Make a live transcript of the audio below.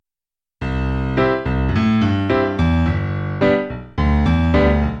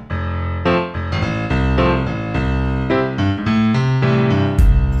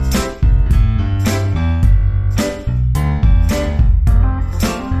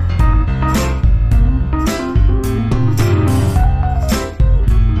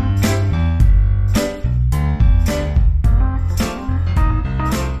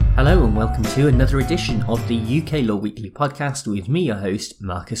to another edition of the UK Law Weekly podcast with me, your host,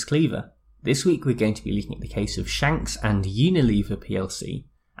 Marcus Cleaver. This week we're going to be looking at the case of Shanks and Unilever plc,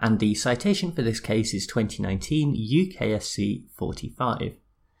 and the citation for this case is 2019 UKSC 45.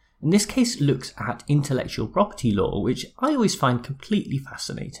 And this case looks at intellectual property law, which I always find completely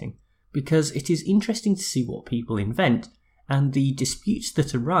fascinating, because it is interesting to see what people invent and the disputes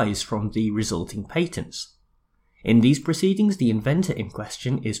that arise from the resulting patents. In these proceedings, the inventor in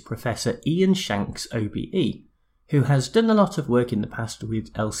question is Professor Ian Shanks OBE, who has done a lot of work in the past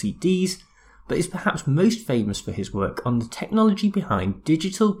with LCDs, but is perhaps most famous for his work on the technology behind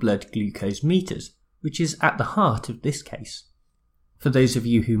digital blood glucose meters, which is at the heart of this case. For those of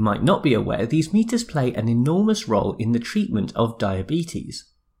you who might not be aware, these meters play an enormous role in the treatment of diabetes.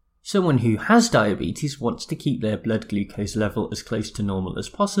 Someone who has diabetes wants to keep their blood glucose level as close to normal as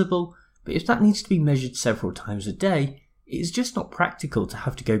possible, but if that needs to be measured several times a day, it is just not practical to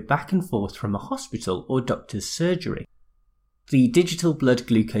have to go back and forth from a hospital or doctor's surgery. The digital blood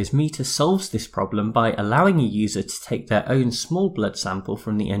glucose meter solves this problem by allowing a user to take their own small blood sample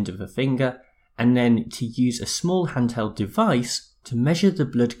from the end of a finger and then to use a small handheld device to measure the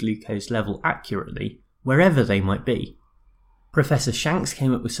blood glucose level accurately wherever they might be. Professor Shanks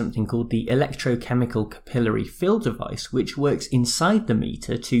came up with something called the electrochemical capillary fill device, which works inside the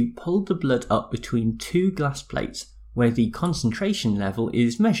meter to pull the blood up between two glass plates where the concentration level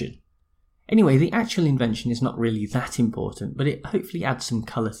is measured. Anyway, the actual invention is not really that important, but it hopefully adds some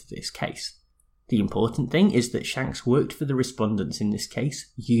colour to this case. The important thing is that Shanks worked for the respondents in this case,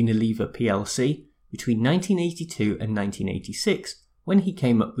 Unilever plc, between 1982 and 1986, when he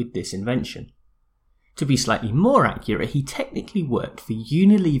came up with this invention. To be slightly more accurate, he technically worked for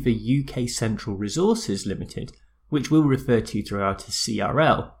Unilever UK Central Resources Limited, which we'll refer to throughout as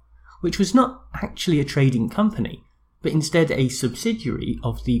CRL, which was not actually a trading company, but instead a subsidiary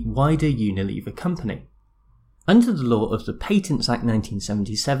of the wider Unilever company. Under the law of the Patents Act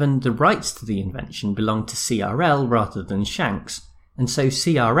 1977, the rights to the invention belonged to CRL rather than Shanks, and so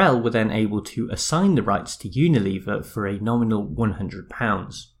CRL were then able to assign the rights to Unilever for a nominal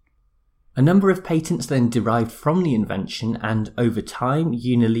 £100. A number of patents then derived from the invention, and over time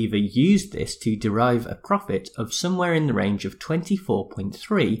Unilever used this to derive a profit of somewhere in the range of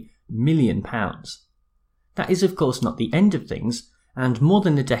 £24.3 million. That is of course not the end of things, and more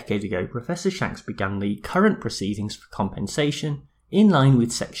than a decade ago Professor Shanks began the current proceedings for compensation in line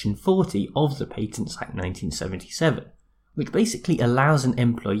with Section 40 of the Patents Act 1977, which basically allows an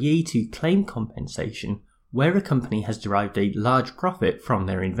employee to claim compensation where a company has derived a large profit from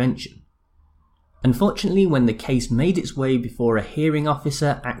their invention. Unfortunately, when the case made its way before a hearing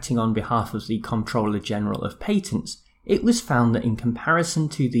officer acting on behalf of the Comptroller General of Patents, it was found that in comparison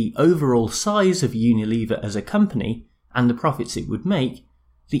to the overall size of Unilever as a company and the profits it would make,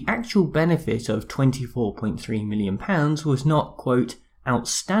 the actual benefit of £24.3 million was not, quote,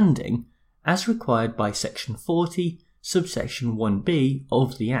 outstanding, as required by Section 40, subsection 1b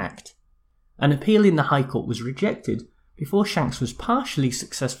of the Act. An appeal in the High Court was rejected before Shanks was partially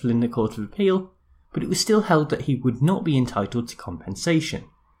successful in the Court of Appeal, but it was still held that he would not be entitled to compensation.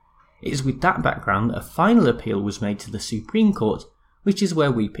 It is with that background that a final appeal was made to the Supreme Court, which is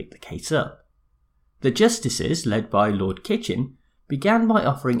where we pick the case up. The justices, led by Lord Kitchen, began by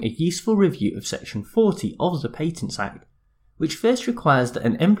offering a useful review of Section 40 of the Patents Act, which first requires that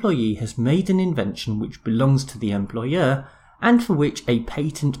an employee has made an invention which belongs to the employer and for which a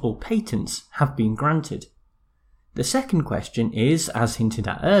patent or patents have been granted. The second question is, as hinted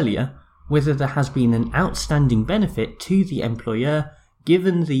at earlier, whether there has been an outstanding benefit to the employer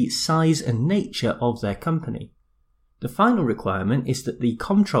given the size and nature of their company. The final requirement is that the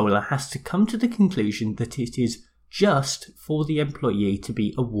comptroller has to come to the conclusion that it is just for the employee to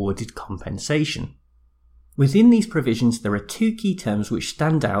be awarded compensation. Within these provisions there are two key terms which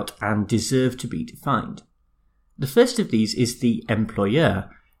stand out and deserve to be defined. The first of these is the employer,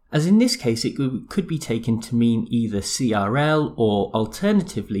 as in this case it could be taken to mean either CRL or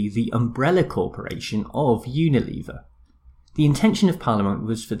alternatively the umbrella corporation of Unilever. The intention of Parliament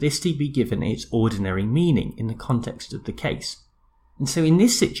was for this to be given its ordinary meaning in the context of the case. And so in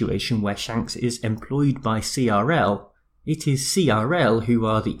this situation where Shanks is employed by CRL, it is CRL who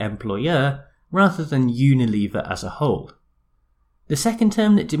are the employer rather than Unilever as a whole. The second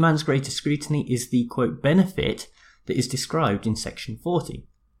term that demands greater scrutiny is the, quote, benefit that is described in Section 40.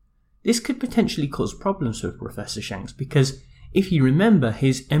 This could potentially cause problems for Professor Shanks because, if you remember,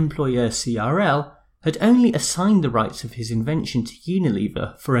 his employer CRL had only assigned the rights of his invention to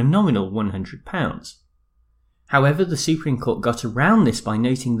Unilever for a nominal £100. However, the Supreme Court got around this by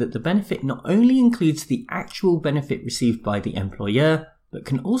noting that the benefit not only includes the actual benefit received by the employer, but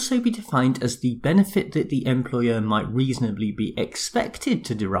can also be defined as the benefit that the employer might reasonably be expected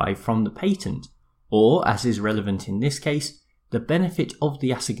to derive from the patent, or, as is relevant in this case, the benefit of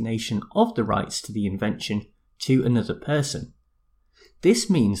the assignation of the rights to the invention to another person. This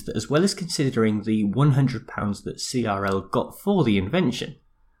means that as well as considering the £100 that CRL got for the invention,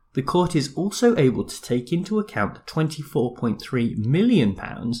 the court is also able to take into account the £24.3 million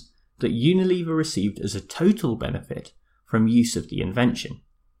that Unilever received as a total benefit from use of the invention.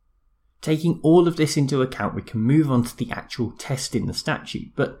 Taking all of this into account, we can move on to the actual test in the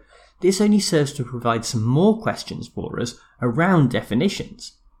statute, but this only serves to provide some more questions for us around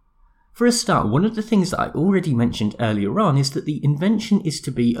definitions. For a start, one of the things that I already mentioned earlier on is that the invention is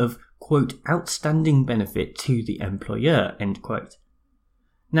to be of, quote, outstanding benefit to the employer, end quote.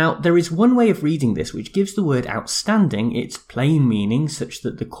 Now, there is one way of reading this which gives the word outstanding its plain meaning such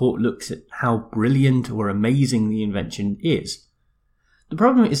that the court looks at how brilliant or amazing the invention is. The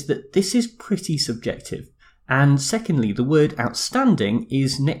problem is that this is pretty subjective, and secondly, the word outstanding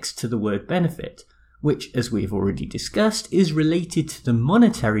is next to the word benefit, which, as we've already discussed, is related to the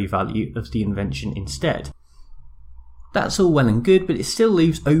monetary value of the invention instead. That's all well and good, but it still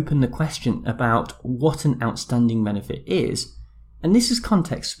leaves open the question about what an outstanding benefit is, and this is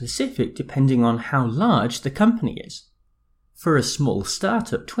context specific depending on how large the company is. For a small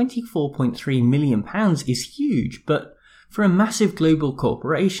startup, £24.3 million is huge, but for a massive global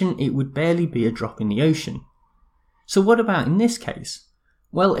corporation, it would barely be a drop in the ocean. So what about in this case?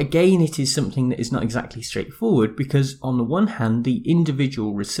 Well, again, it is something that is not exactly straightforward because on the one hand, the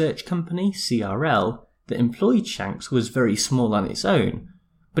individual research company, CRL, that employed Shanks was very small on its own,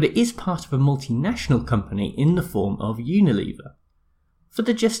 but it is part of a multinational company in the form of Unilever. For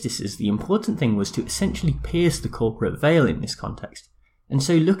the justices, the important thing was to essentially pierce the corporate veil in this context, and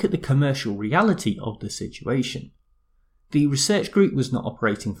so look at the commercial reality of the situation. The research group was not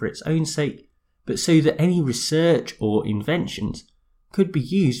operating for its own sake, but so that any research or inventions could be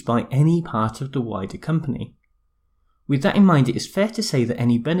used by any part of the wider company. With that in mind, it is fair to say that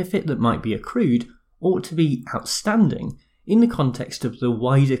any benefit that might be accrued ought to be outstanding in the context of the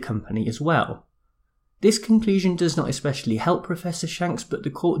wider company as well. This conclusion does not especially help Professor Shanks, but the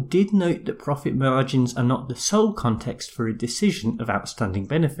court did note that profit margins are not the sole context for a decision of outstanding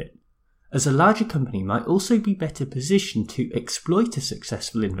benefit, as a larger company might also be better positioned to exploit a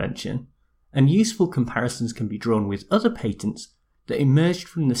successful invention, and useful comparisons can be drawn with other patents that emerged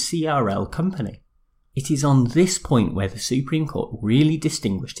from the CRL company. It is on this point where the Supreme Court really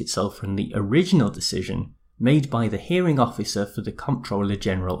distinguished itself from the original decision made by the hearing officer for the Comptroller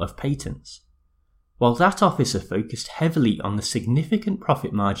General of Patents. While that officer focused heavily on the significant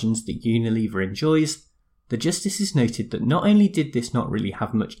profit margins that Unilever enjoys, the justices noted that not only did this not really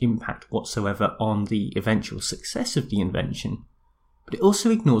have much impact whatsoever on the eventual success of the invention, but it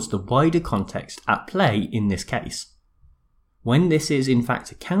also ignores the wider context at play in this case. When this is in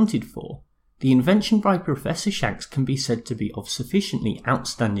fact accounted for, the invention by Professor Shanks can be said to be of sufficiently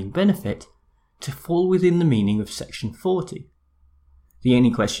outstanding benefit to fall within the meaning of Section 40. The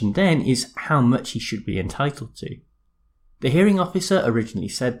only question then is how much he should be entitled to. The hearing officer originally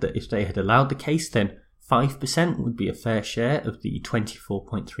said that if they had allowed the case, then 5% would be a fair share of the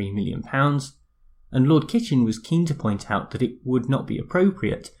 £24.3 million, and Lord Kitchen was keen to point out that it would not be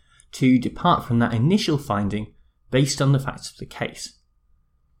appropriate to depart from that initial finding based on the facts of the case.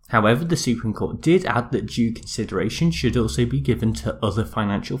 However, the Supreme Court did add that due consideration should also be given to other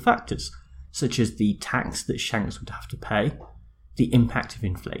financial factors, such as the tax that Shanks would have to pay, the impact of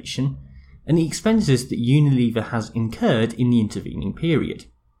inflation, and the expenses that Unilever has incurred in the intervening period.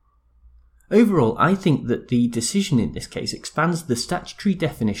 Overall, I think that the decision in this case expands the statutory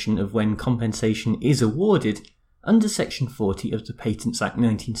definition of when compensation is awarded under Section 40 of the Patents Act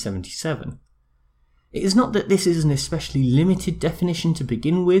 1977. It is not that this is an especially limited definition to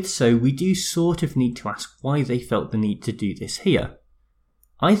begin with, so we do sort of need to ask why they felt the need to do this here.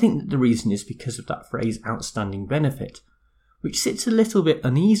 I think that the reason is because of that phrase outstanding benefit, which sits a little bit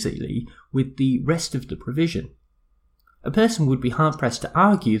uneasily with the rest of the provision. A person would be hard-pressed to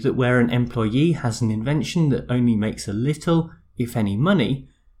argue that where an employee has an invention that only makes a little, if any, money,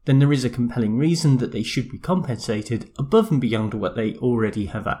 then there is a compelling reason that they should be compensated above and beyond what they already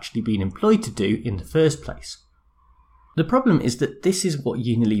have actually been employed to do in the first place. The problem is that this is what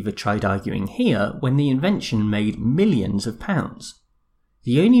Unilever tried arguing here when the invention made millions of pounds.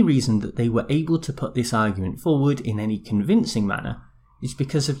 The only reason that they were able to put this argument forward in any convincing manner is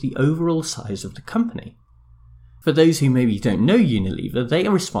because of the overall size of the company. For those who maybe don't know Unilever, they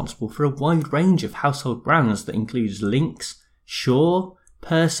are responsible for a wide range of household brands that includes Lynx, Shaw,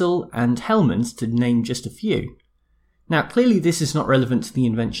 Persil and Hellmann's, to name just a few. Now, clearly this is not relevant to the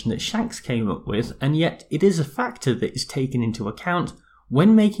invention that Shanks came up with, and yet it is a factor that is taken into account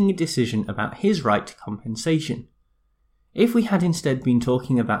when making a decision about his right to compensation. If we had instead been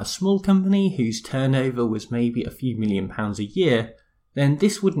talking about a small company whose turnover was maybe a few £1,000,000 a year, then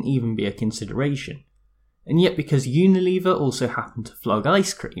this wouldn't even be a consideration. And yet because Unilever also happened to flog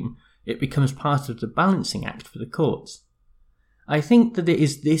ice cream, it becomes part of the balancing act for the courts. I think that it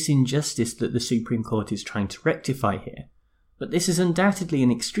is this injustice that the Supreme Court is trying to rectify here, but this is undoubtedly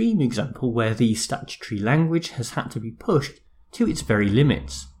an extreme example where the statutory language has had to be pushed to its very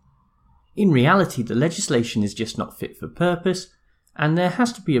limits. In reality, the legislation is just not fit for purpose, and there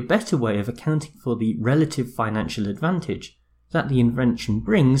has to be a better way of accounting for the relative financial advantage that the invention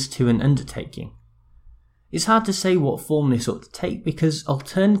brings to an undertaking. It's hard to say what form this ought to take because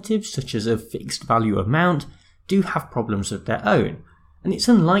alternatives such as a fixed value amount do have problems of their own, and it's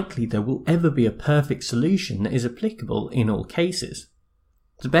unlikely there will ever be a perfect solution that is applicable in all cases.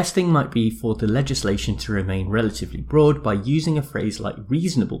 The best thing might be for the legislation to remain relatively broad by using a phrase like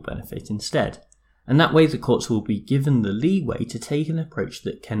reasonable benefit instead, and that way the courts will be given the leeway to take an approach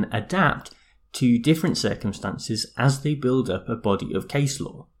that can adapt to different circumstances as they build up a body of case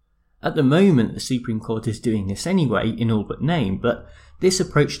law. At the moment, the Supreme Court is doing this anyway in all but name, but this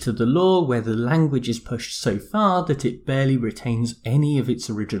approach to the law, where the language is pushed so far that it barely retains any of its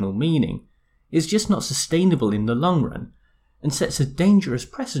original meaning, is just not sustainable in the long run, and sets a dangerous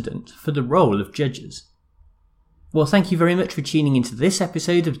precedent for the role of judges. Well, thank you very much for tuning into this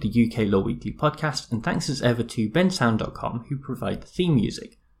episode of the UK Law Weekly podcast, and thanks as ever to bensound.com who provide the theme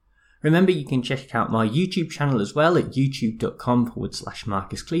music. Remember, you can check out my YouTube channel as well at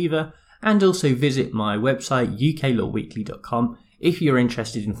youtube.com/Marcus Cleaver, and also visit my website uklawweekly.com if you're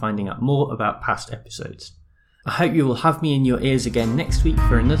interested in finding out more about past episodes. I hope you will have me in your ears again next week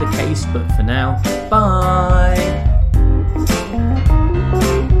for another case, but for now, bye!